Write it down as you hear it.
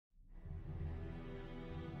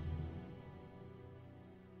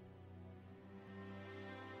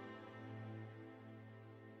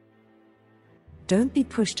Don't be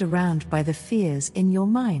pushed around by the fears in your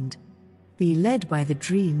mind. Be led by the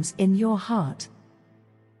dreams in your heart.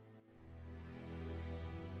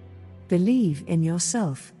 Believe in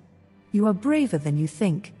yourself. You are braver than you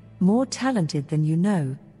think, more talented than you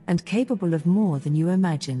know, and capable of more than you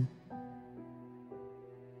imagine.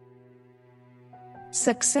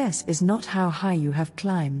 Success is not how high you have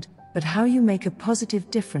climbed, but how you make a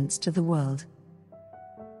positive difference to the world.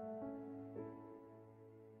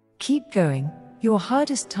 Keep going. Your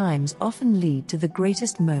hardest times often lead to the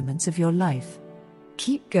greatest moments of your life.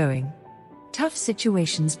 Keep going. Tough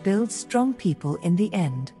situations build strong people in the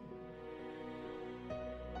end.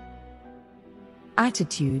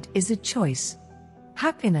 Attitude is a choice.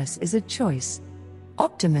 Happiness is a choice.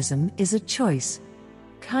 Optimism is a choice.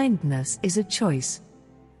 Kindness is a choice.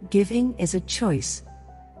 Giving is a choice.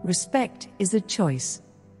 Respect is a choice.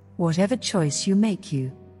 Whatever choice you make,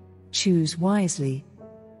 you choose wisely.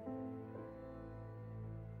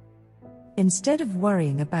 Instead of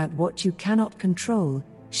worrying about what you cannot control,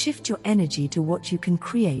 shift your energy to what you can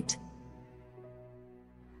create.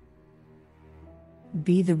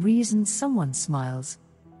 Be the reason someone smiles.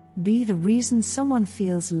 Be the reason someone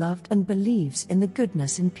feels loved and believes in the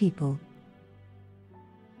goodness in people.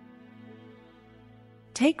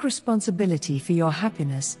 Take responsibility for your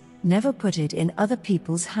happiness, never put it in other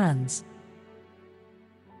people's hands.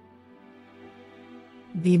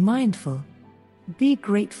 Be mindful. Be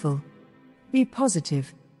grateful. Be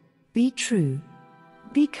positive. Be true.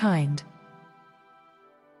 Be kind.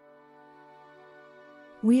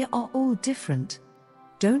 We are all different.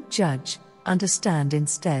 Don't judge, understand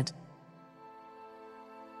instead.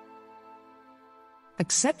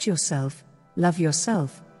 Accept yourself, love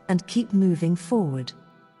yourself, and keep moving forward.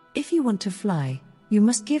 If you want to fly, you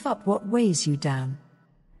must give up what weighs you down.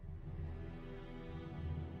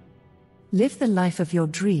 Live the life of your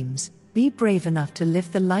dreams. Be brave enough to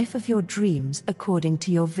live the life of your dreams according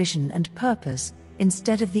to your vision and purpose,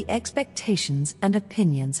 instead of the expectations and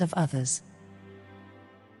opinions of others.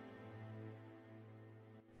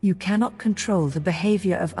 You cannot control the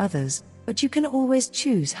behavior of others, but you can always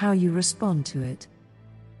choose how you respond to it.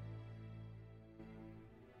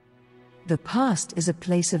 The past is a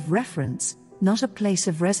place of reference, not a place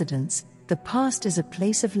of residence. The past is a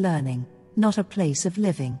place of learning, not a place of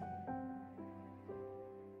living.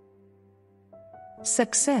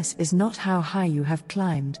 Success is not how high you have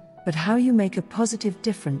climbed, but how you make a positive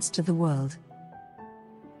difference to the world.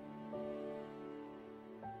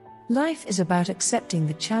 Life is about accepting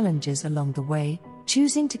the challenges along the way,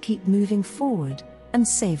 choosing to keep moving forward, and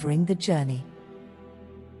savoring the journey.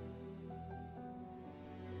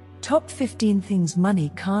 Top 15 things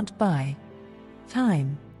money can't buy.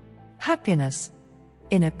 Time, happiness,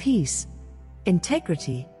 inner peace,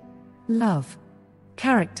 integrity, love,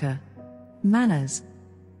 character, manners,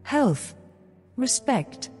 health,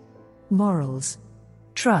 respect, morals,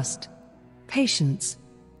 trust, patience,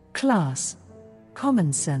 class,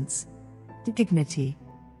 common sense, dignity.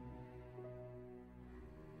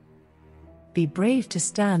 Be brave to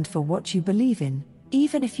stand for what you believe in,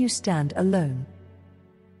 even if you stand alone.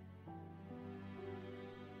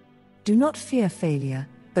 Do not fear failure,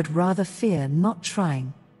 but rather fear not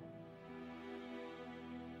trying.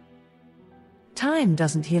 Time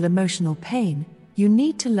doesn't heal emotional pain. You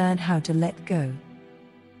need to learn how to let go.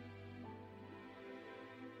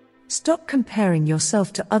 Stop comparing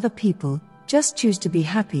yourself to other people, just choose to be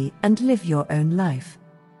happy and live your own life.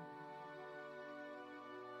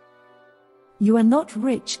 You are not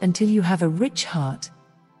rich until you have a rich heart.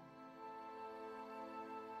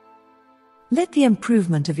 Let the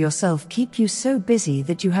improvement of yourself keep you so busy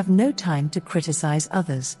that you have no time to criticize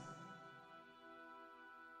others.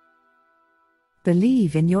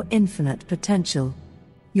 Believe in your infinite potential.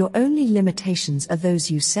 Your only limitations are those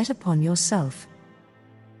you set upon yourself.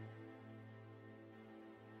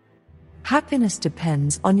 Happiness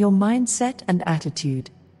depends on your mindset and attitude.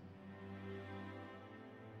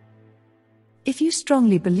 If you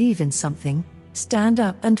strongly believe in something, stand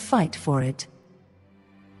up and fight for it.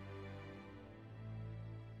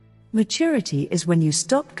 Maturity is when you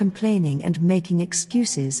stop complaining and making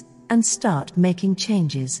excuses, and start making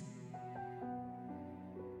changes.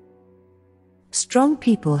 Strong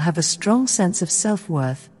people have a strong sense of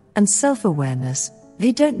self-worth and self-awareness.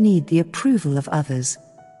 They don't need the approval of others.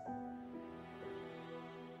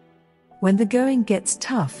 When the going gets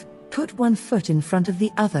tough, put one foot in front of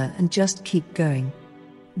the other and just keep going.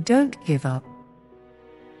 Don't give up.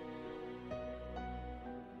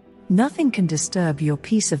 Nothing can disturb your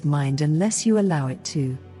peace of mind unless you allow it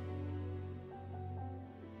to.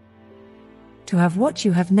 To have what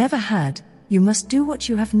you have never had, you must do what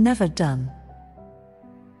you have never done.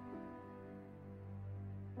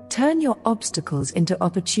 Turn your obstacles into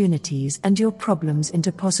opportunities and your problems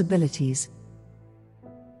into possibilities.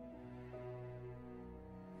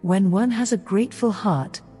 When one has a grateful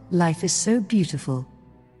heart, life is so beautiful.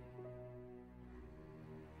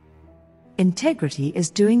 Integrity is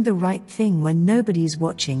doing the right thing when nobody's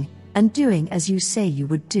watching, and doing as you say you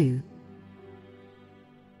would do.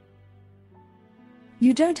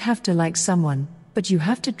 You don't have to like someone, but you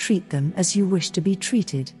have to treat them as you wish to be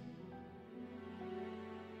treated.